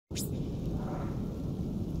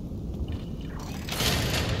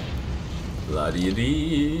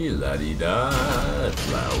La-dee-dee, la-dee-da,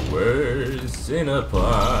 flowers in a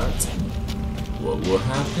pot. What will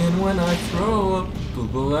happen when I throw a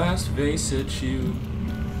glass vase at you?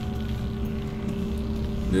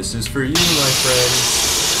 This is for you, my friends.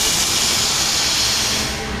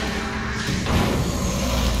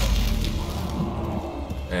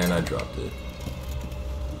 And I dropped it.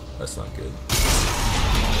 That's not good.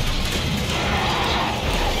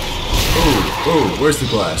 Oh, where's the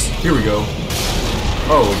glass? Here we go.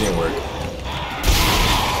 Oh, it didn't work.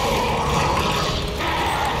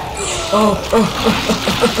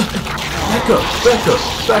 Back up, back up,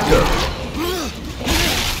 back up.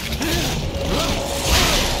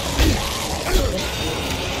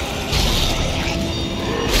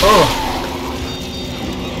 Oh!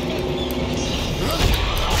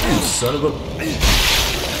 You son of a...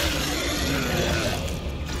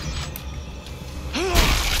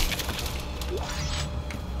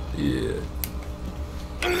 Yeah.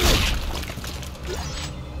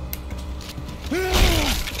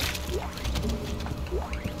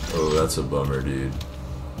 Oh, that's a bummer, dude.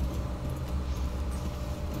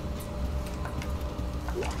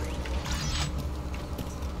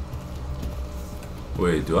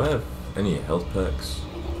 Wait, do I have any health packs?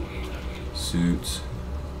 Suit.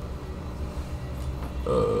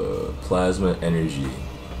 Plasma energy.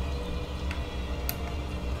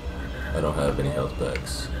 I don't have any health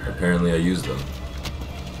packs. Apparently I used them.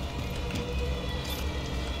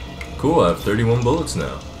 Cool, I have 31 bullets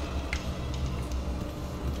now.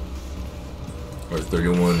 Or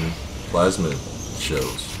 31 plasma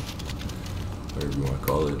shells. Whatever you want to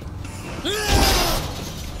call it.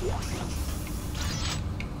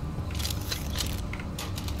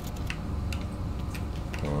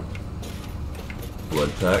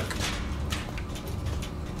 Blood pack.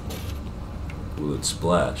 Will it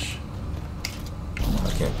splash? I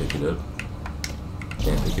can't pick it up.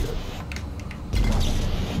 Can't pick it up.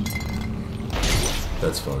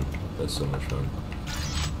 That's fun. That's so much fun.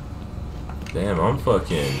 Damn, I'm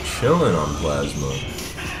fucking chilling on plasma.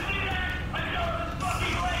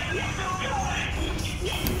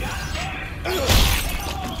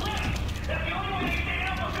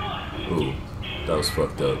 Ooh, that was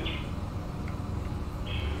fucked up.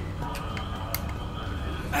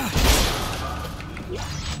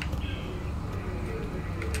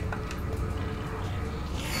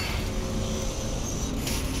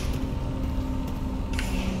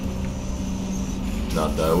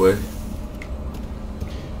 Not that way.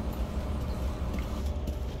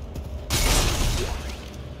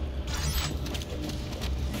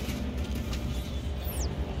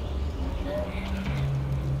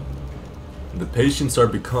 The patients are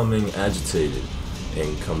becoming agitated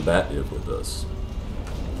and combative with us.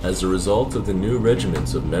 As a result of the new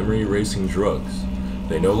regimens of memory-erasing drugs,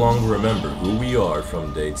 they no longer remember who we are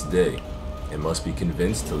from day to day and must be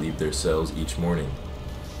convinced to leave their cells each morning.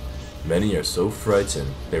 Many are so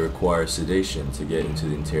frightened they require sedation to get into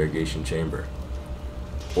the interrogation chamber.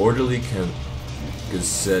 Orderly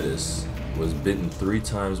Gazetis was bitten 3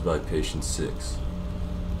 times by patient 6,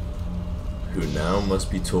 who now must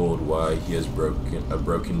be told why he has a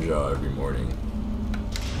broken jaw every morning.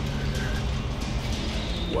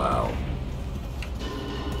 Wow.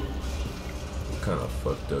 What kind of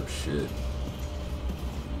fucked up shit.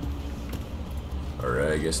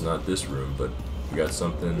 Alright, I guess not this room, but we got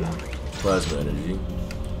something, plasma energy,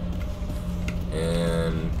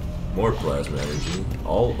 and more plasma energy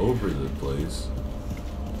all over the place.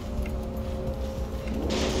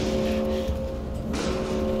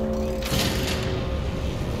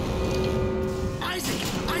 Isaac,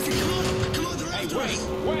 come on, they're after us.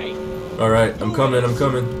 Wait. Alright, I'm coming.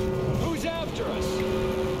 Who's after us?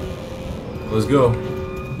 Let's go.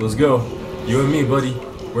 You and me, buddy.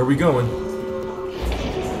 Where we going?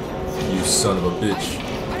 You son of a bitch.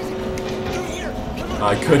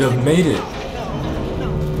 I could have made it.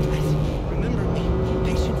 Remember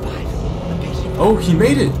patient 5. Oh, he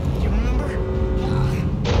made it. You remember?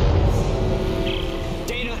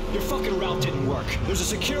 Dana, your fucking route didn't work. There's a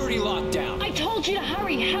security lockdown. I told you to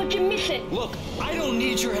hurry. How'd you miss it? Look, I don't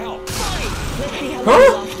need your help. Fine. Let's see how Huh? we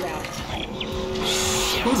lost route.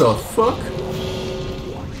 Who the fuck?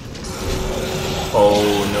 Oh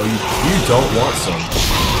no, you don't want some.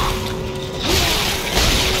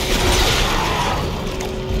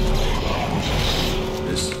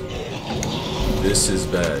 This is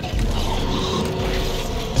bad.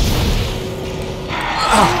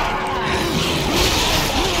 Ah.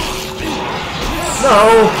 No!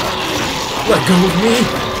 Let go of me,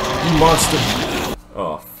 you monster!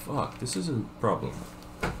 Oh fuck, this is a problem.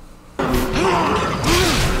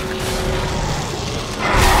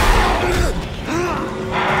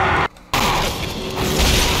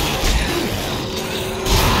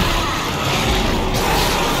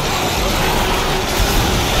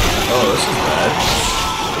 Oh, this is bad.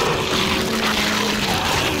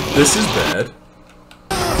 This is bad.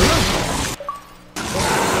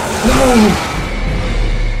 No!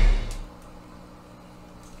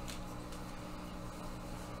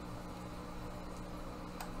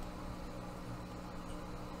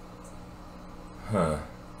 Huh.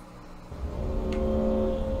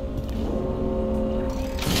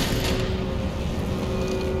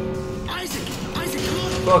 Isaac, come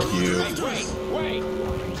on. Fuck you. Wait!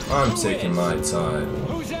 I'm taking my time.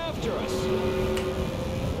 Who's after us?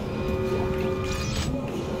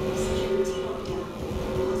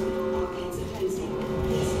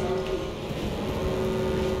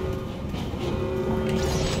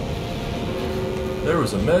 There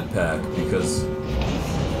was a med pack because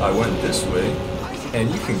I went this way, and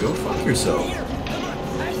you can go fuck yourself.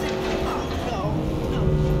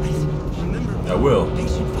 I will.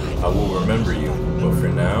 I will remember you, but for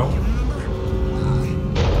now,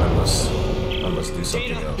 I must do something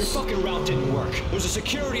Dana, your else. fucking route didn't work. There's a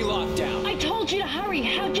security lockdown. I told you to hurry.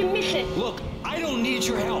 How'd you miss it? Look, I don't need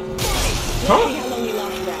your help. Let's see how long you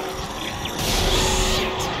last without it.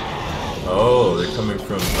 Oh, they're coming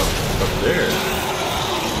from up there.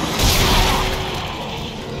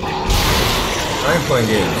 I ain't playing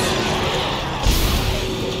games.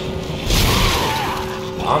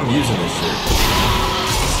 I'm using this shit.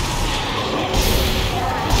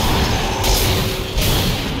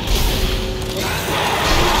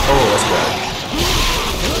 Oh, that's bad.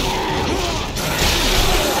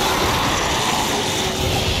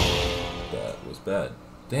 That was bad.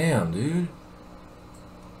 Damn, dude.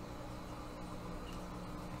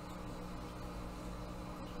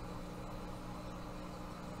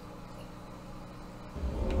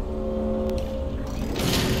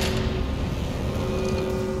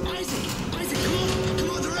 Isaac, come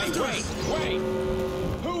on, they're after us. Wait!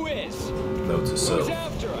 Who is? Note to Who's self.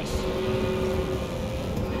 after us?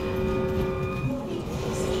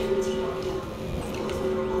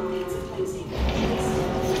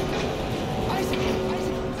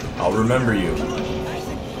 I'll remember you.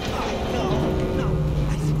 Isaac, no.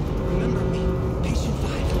 Isaac, remember me. Patient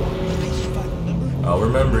 5, remember? I'll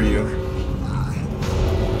remember you.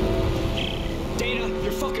 Dana,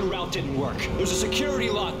 your fucking route didn't work. There's a security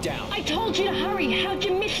lockdown. I told you to hurry. How'd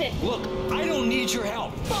you miss it? Look, I don't need your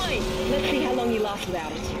help. Fine. Let's see how long you last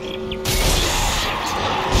without it.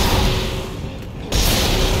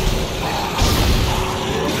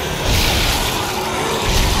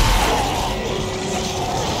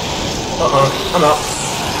 I'm out.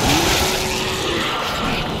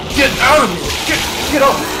 Get out of me! Get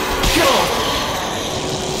off! Get off!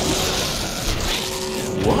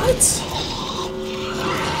 What?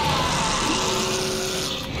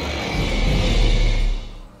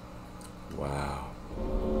 Wow.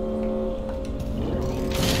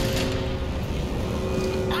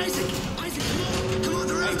 Isaac, come on,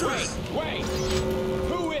 they're after us. Wait!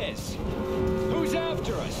 Who is? Who's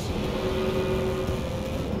after us?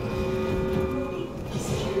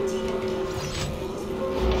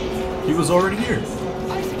 He was already here.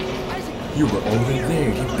 Isaac, You were already there,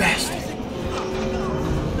 you bastard.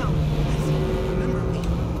 remember me.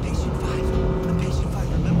 Patient 5,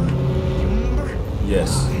 remember? You remember?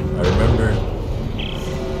 Yes, I remember.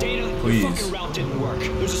 Dana, Please. your fucking route didn't work.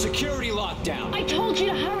 There's a security lockdown. I told you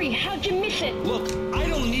to hurry. How'd you miss it? Look, I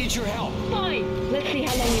don't need your help. Fine. Let's see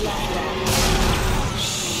how long you last without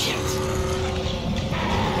it.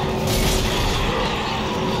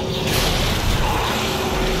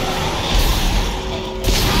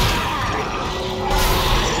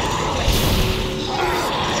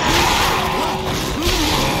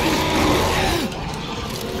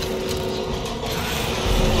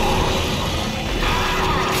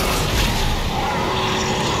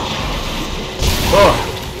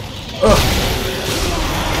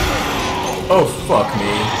 Oh, fuck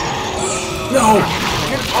me. No!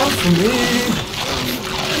 Get off of me!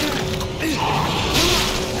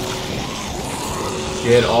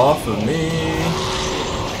 Get off of me!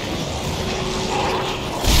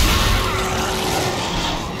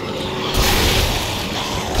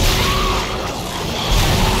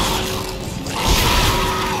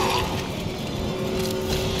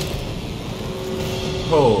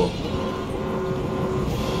 Oh.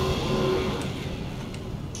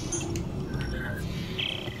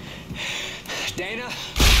 Dana!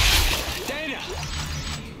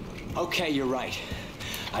 Okay, you're right.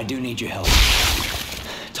 I do need your help.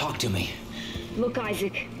 Talk to me. Look,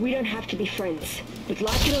 Isaac, we don't have to be friends. But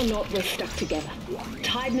like it or not, we're stuck together.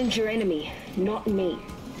 Tideman's your enemy, not me.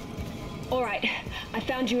 Alright, I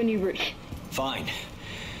found you a new route. Fine.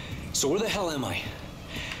 So where the hell am I?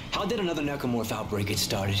 How did another necromorph outbreak get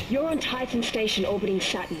started? You're on Titan Station orbiting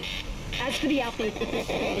Saturn. As for the outbreak...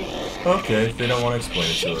 Okay, if they don't want to explain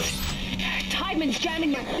it to us. Tideman's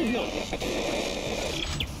jamming my signal.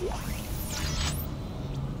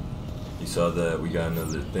 You saw that we got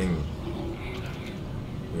another thing.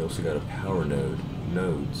 We also got a power node.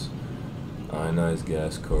 Nodes. Ionized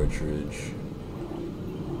gas cartridge.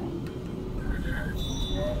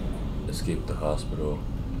 Escape the hospital.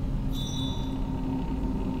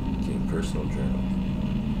 Gain personal journal.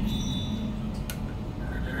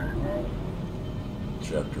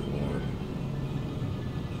 Chapter 1.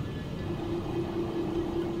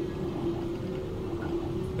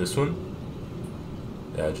 This one?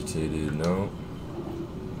 Agitated, no.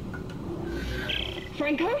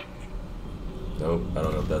 Franco? Nope, I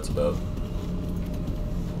don't know what that's about.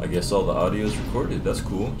 I guess all the audio is recorded. That's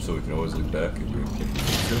cool, so we can always look back if we need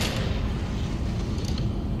to.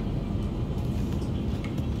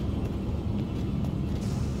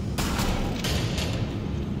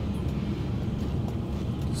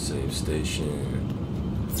 Save station.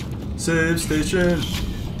 Save station!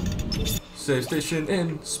 Save station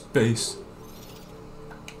in space.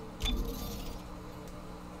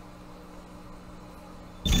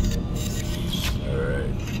 Alright.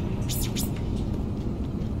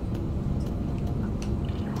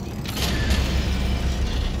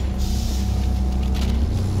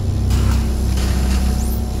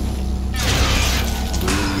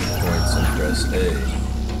 Move points and press A.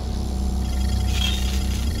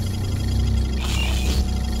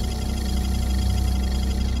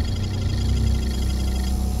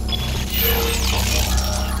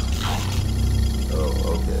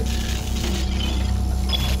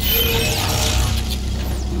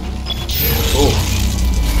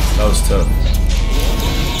 That was tough.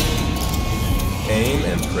 Aim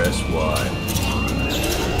and press Y.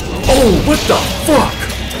 Oh, what the fuck?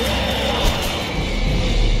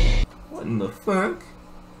 What in the fuck?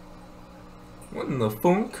 What in the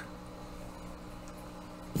funk?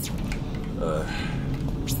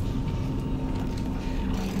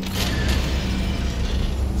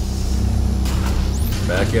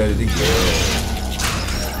 Back at it again.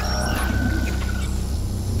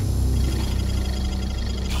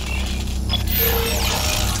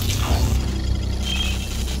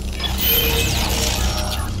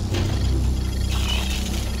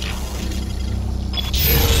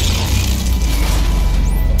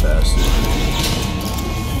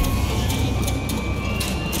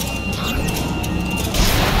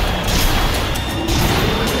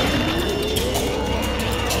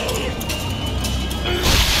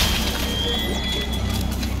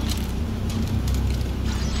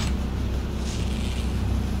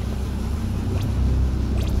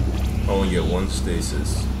 Only get one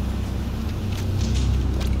stasis.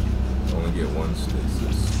 Only get one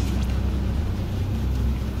stasis.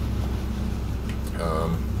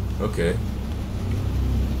 Okay.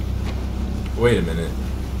 Wait a minute.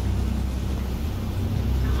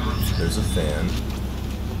 There's a fan.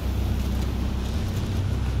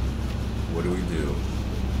 What do we do?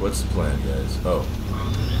 What's the plan, guys? Oh.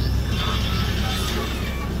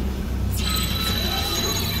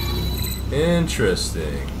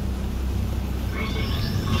 Interesting.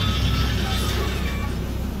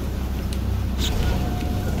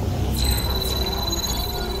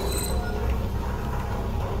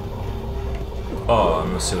 Oh,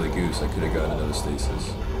 I'm a silly goose. I could have got another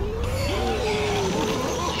stasis.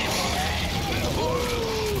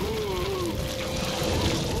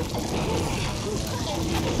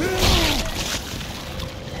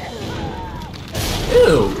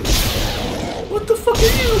 Ew! What the fuck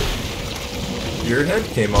are you? Your head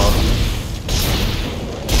came off.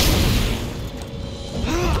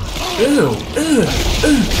 Ew!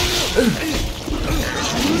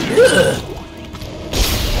 Ugh!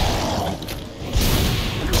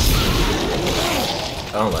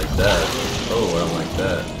 I don't like that. Oh, I don't like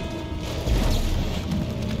that.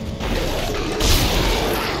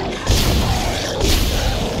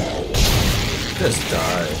 Just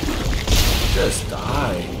die. Just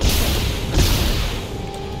die.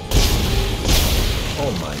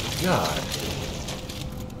 Oh my god.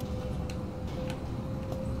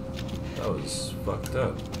 That was fucked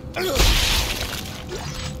up.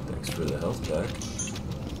 Thanks for the health pack.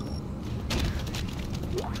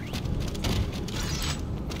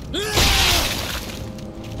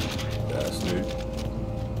 Bastard.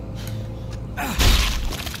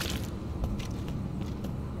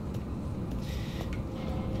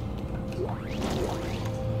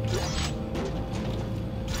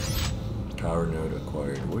 Power node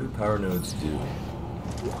acquired. What do power nodes do?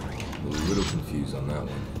 I'm a little confused on that one.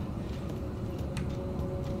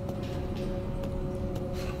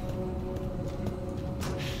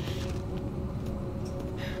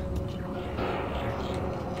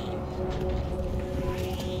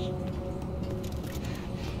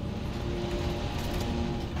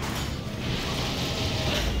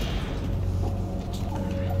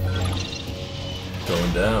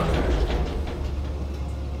 Going down.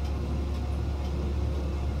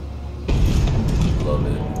 Love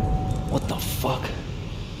it. What the fuck?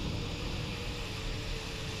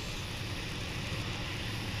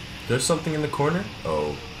 There's something in the corner?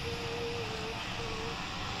 Oh.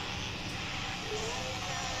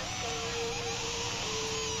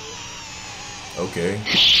 Okay.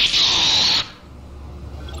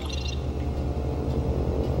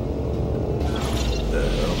 The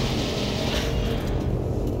hell?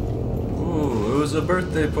 Ooh, it was a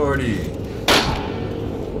birthday party.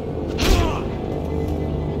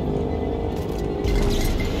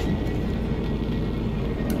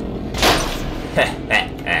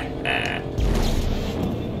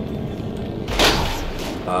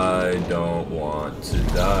 I don't want to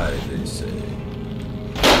die, they say.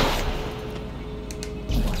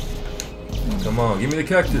 Come on, give me the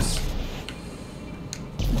cactus.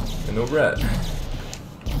 And no rat.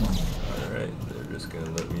 Alright, they're just gonna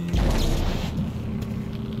let me...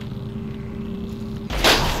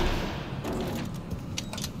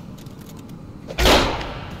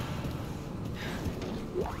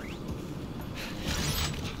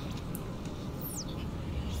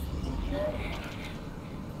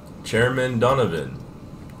 Chairman Donovan,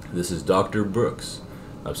 this is Dr. Brooks.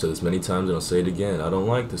 I've said this many times and I'll say it again. I don't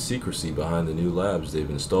like the secrecy behind the new labs they've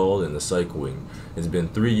installed in the psych wing. It's been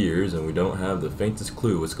 3 years and we don't have the faintest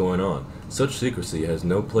clue what's going on. Such secrecy has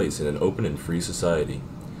no place in an open and free society.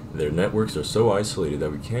 Their networks are so isolated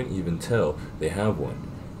that we can't even tell they have one,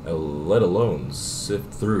 let alone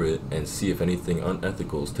sift through it and see if anything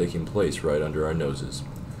unethical is taking place right under our noses.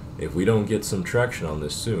 If we don't get some traction on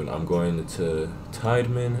this soon, I'm going to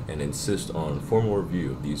Tideman and insist on formal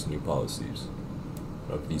review of these new policies.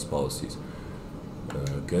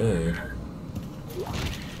 Okay.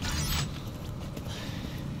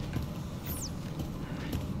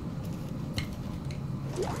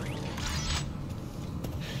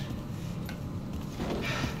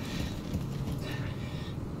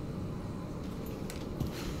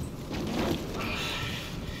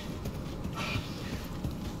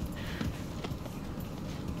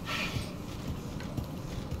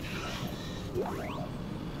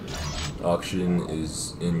 Oxygen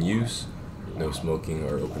is in use. No smoking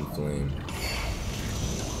or open flame.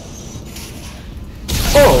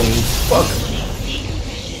 Oh, fuck!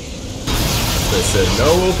 They said no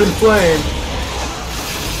open flame.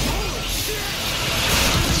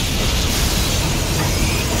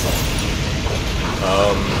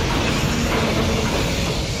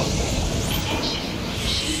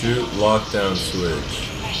 Shoot lockdown switch.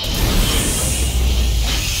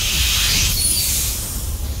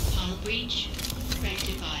 Breach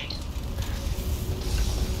rectified.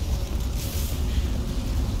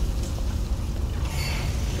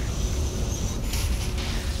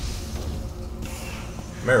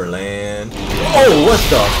 Maryland. Oh, what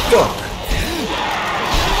the fuck?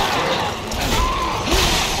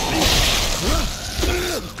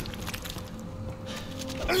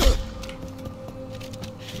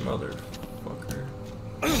 Motherfucker.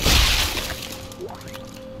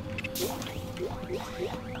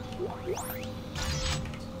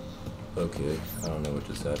 Okay, I don't know what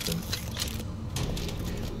just happened.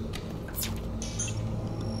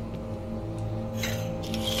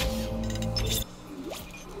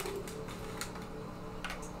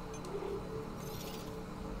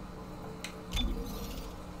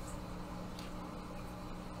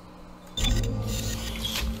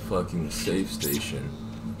 Fucking safe station.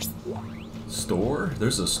 Store?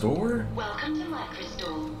 There's a store? Welcome to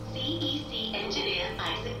Microstore. CEC engineer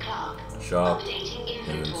Isaac Clark. Shop. Updating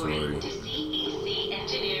inventory Inventory. to CEC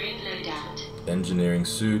engineering loadout. Engineering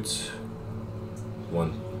suits.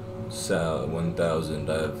 1,000.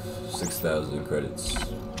 I have 6,000 credits.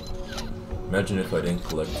 Imagine if I didn't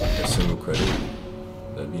collect a single credit.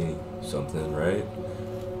 That'd be something, right?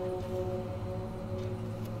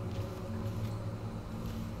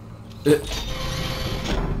 Yes.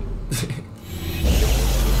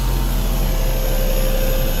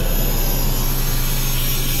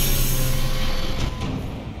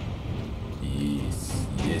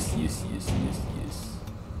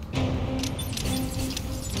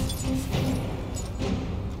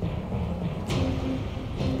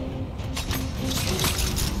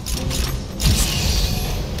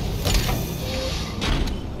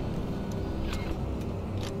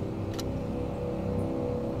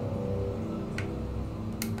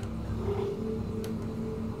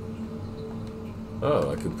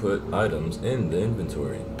 Oh, I could put items in the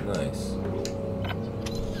inventory. Nice.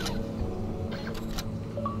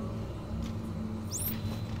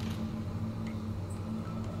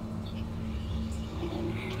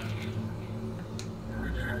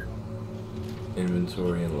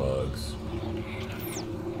 Inventory and logs.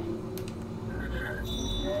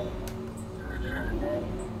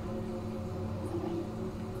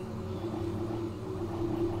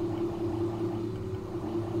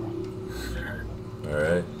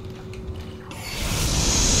 Alright.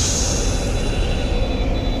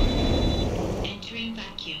 Entering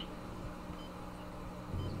vacuum.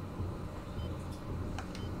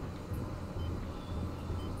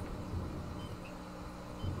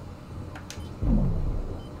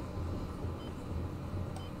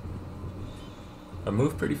 I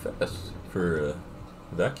move pretty fast for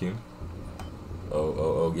vacuum.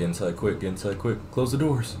 Oh, get inside quick, get inside quick. Close the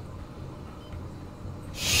doors.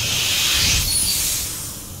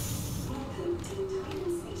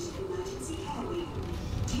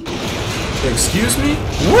 Excuse me?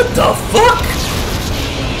 What the fuck?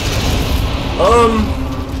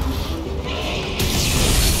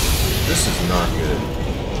 This is not good.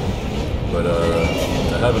 But,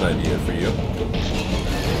 I have an idea for you.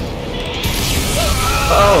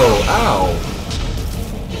 Oh, ow.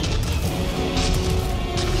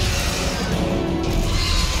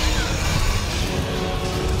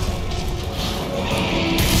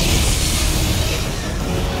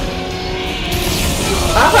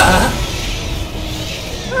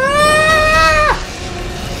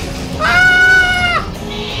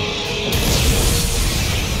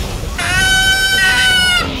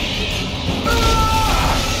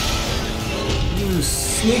 You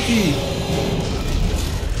sneaky.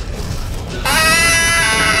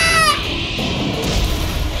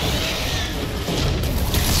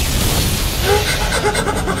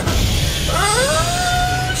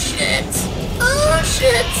 Oh shit! Oh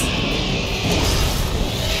shit!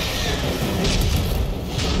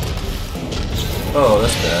 Oh,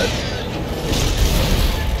 that's bad.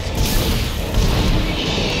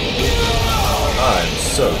 I'm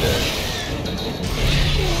so dead.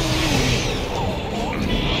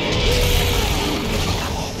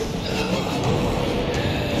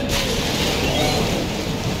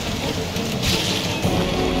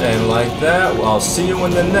 And like that, I'll see you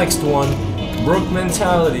in the next one. Brook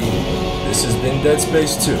mentality. This has been Dead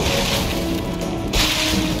Space 2.